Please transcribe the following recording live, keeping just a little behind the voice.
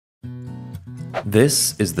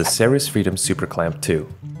This is the Saris SuperClamp 2.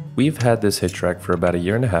 We've had this hitch rack for about a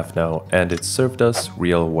year and a half now, and it's served us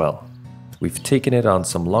real well. We've taken it on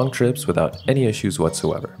some long trips without any issues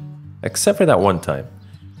whatsoever. Except for that one time,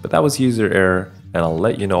 but that was user error, and I'll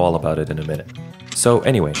let you know all about it in a minute. So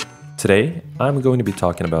anyway, today I'm going to be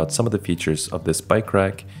talking about some of the features of this bike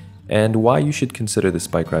rack and why you should consider this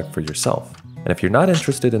bike rack for yourself. And if you're not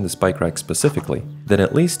interested in this bike rack specifically, then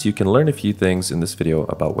at least you can learn a few things in this video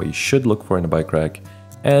about what you should look for in a bike rack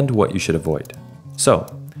and what you should avoid. So,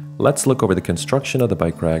 let's look over the construction of the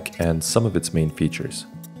bike rack and some of its main features.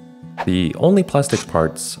 The only plastic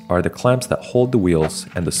parts are the clamps that hold the wheels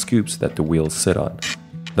and the scoops that the wheels sit on.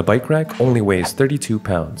 The bike rack only weighs 32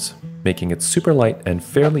 pounds, making it super light and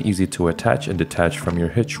fairly easy to attach and detach from your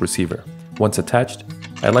hitch receiver. Once attached,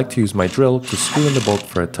 I like to use my drill to screw in the bolt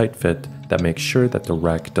for a tight fit that makes sure that the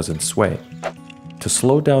rack doesn't sway. To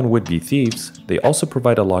slow down would-be thieves, they also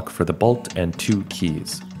provide a lock for the bolt and 2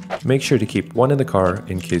 keys. Make sure to keep one in the car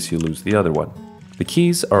in case you lose the other one. The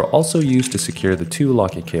keys are also used to secure the 2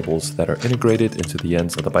 locking cables that are integrated into the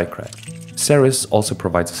ends of the bike rack. Saris also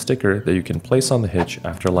provides a sticker that you can place on the hitch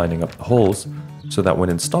after lining up the holes, so that when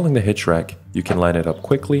installing the hitch rack, you can line it up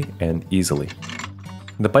quickly and easily.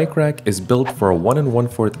 The bike rack is built for a 1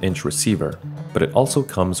 1/4 inch receiver, but it also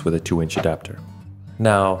comes with a 2-inch adapter.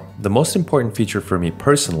 Now, the most important feature for me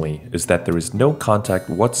personally is that there is no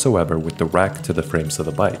contact whatsoever with the rack to the frames of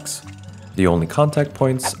the bikes. The only contact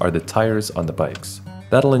points are the tires on the bikes.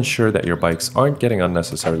 That'll ensure that your bikes aren't getting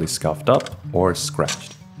unnecessarily scuffed up or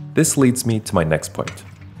scratched. This leads me to my next point.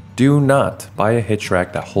 Do not buy a hitch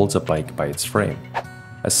rack that holds a bike by its frame,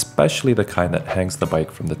 especially the kind that hangs the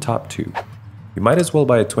bike from the top tube. You might as well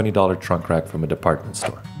buy a $20 trunk rack from a department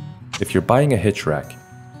store. If you're buying a hitch rack,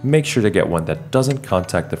 make sure to get one that doesn't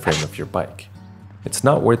contact the frame of your bike. It's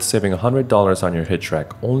not worth saving $100 on your hitch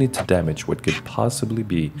rack only to damage what could possibly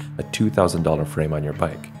be a $2,000 frame on your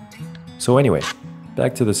bike. So anyway,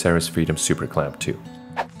 back to the Saris SuperClamp 2.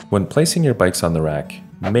 When placing your bikes on the rack,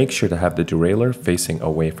 make sure to have the derailleur facing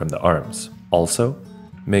away from the arms. Also,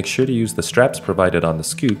 make sure to use the straps provided on the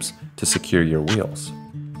scoops to secure your wheels.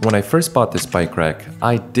 When I first bought this bike rack,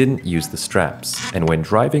 I didn't use the straps, and when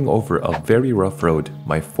driving over a very rough road,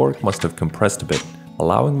 my fork must have compressed a bit,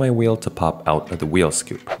 allowing my wheel to pop out of the wheel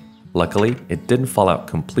scoop. Luckily, it didn't fall out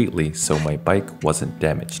completely, so my bike wasn't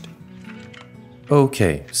damaged.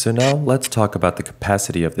 Okay, so now let's talk about the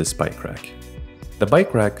capacity of this bike rack. The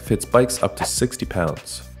bike rack fits bikes up to 60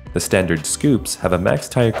 pounds. The standard scoops have a max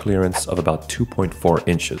tire clearance of about 2.4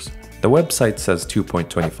 inches. The website says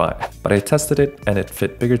 2.25, but I tested it and it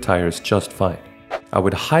fit bigger tires just fine. I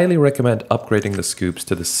would highly recommend upgrading the scoops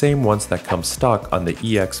to the same ones that come stock on the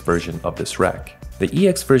EX version of this rack. The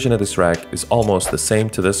EX version of this rack is almost the same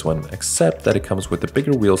to this one, except that it comes with the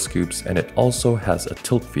bigger wheel scoops and it also has a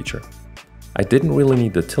tilt feature. I didn't really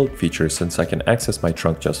need the tilt feature since I can access my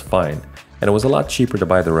trunk just fine, and it was a lot cheaper to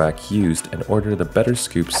buy the rack used and order the better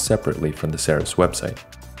scoops separately from the Saris website.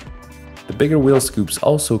 The bigger wheel scoops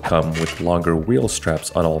also come with longer wheel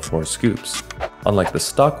straps on all 4 scoops, unlike the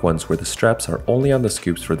stock ones where the straps are only on the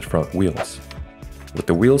scoops for the front wheels. With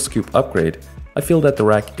the wheel scoop upgrade, I feel that the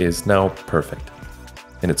rack is now perfect.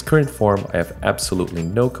 In its current form, I have absolutely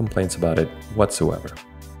no complaints about it whatsoever.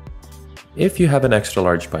 If you have an extra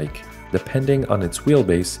large bike, depending on its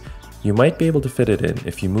wheelbase, you might be able to fit it in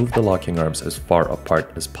if you move the locking arms as far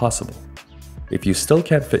apart as possible. If you still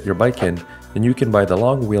can't fit your bike in, then you can buy the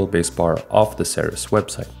long wheelbase bar off the Saris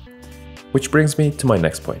website. Which brings me to my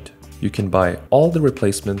next point. You can buy all the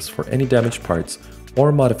replacements for any damaged parts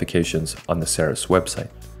or modifications on the Saris website.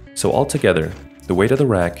 So altogether, the weight of the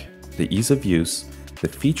rack, the ease of use, the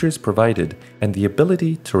features provided, and the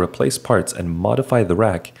ability to replace parts and modify the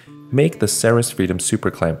rack make the Saris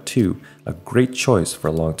SuperClamp 2 a great choice for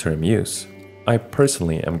long-term use. I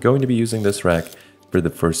personally am going to be using this rack for the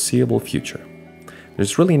foreseeable future.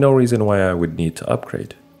 There's really no reason why I would need to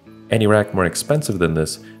upgrade. Any rack more expensive than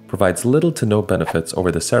this provides little to no benefits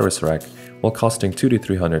over the Saris rack while costing $200 to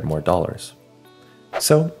 $300 more.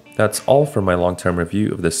 So that's all for my long-term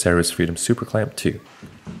review of the Saris SuperClamp 2.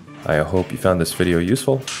 I hope you found this video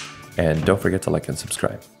useful, and don't forget to like and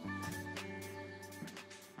subscribe.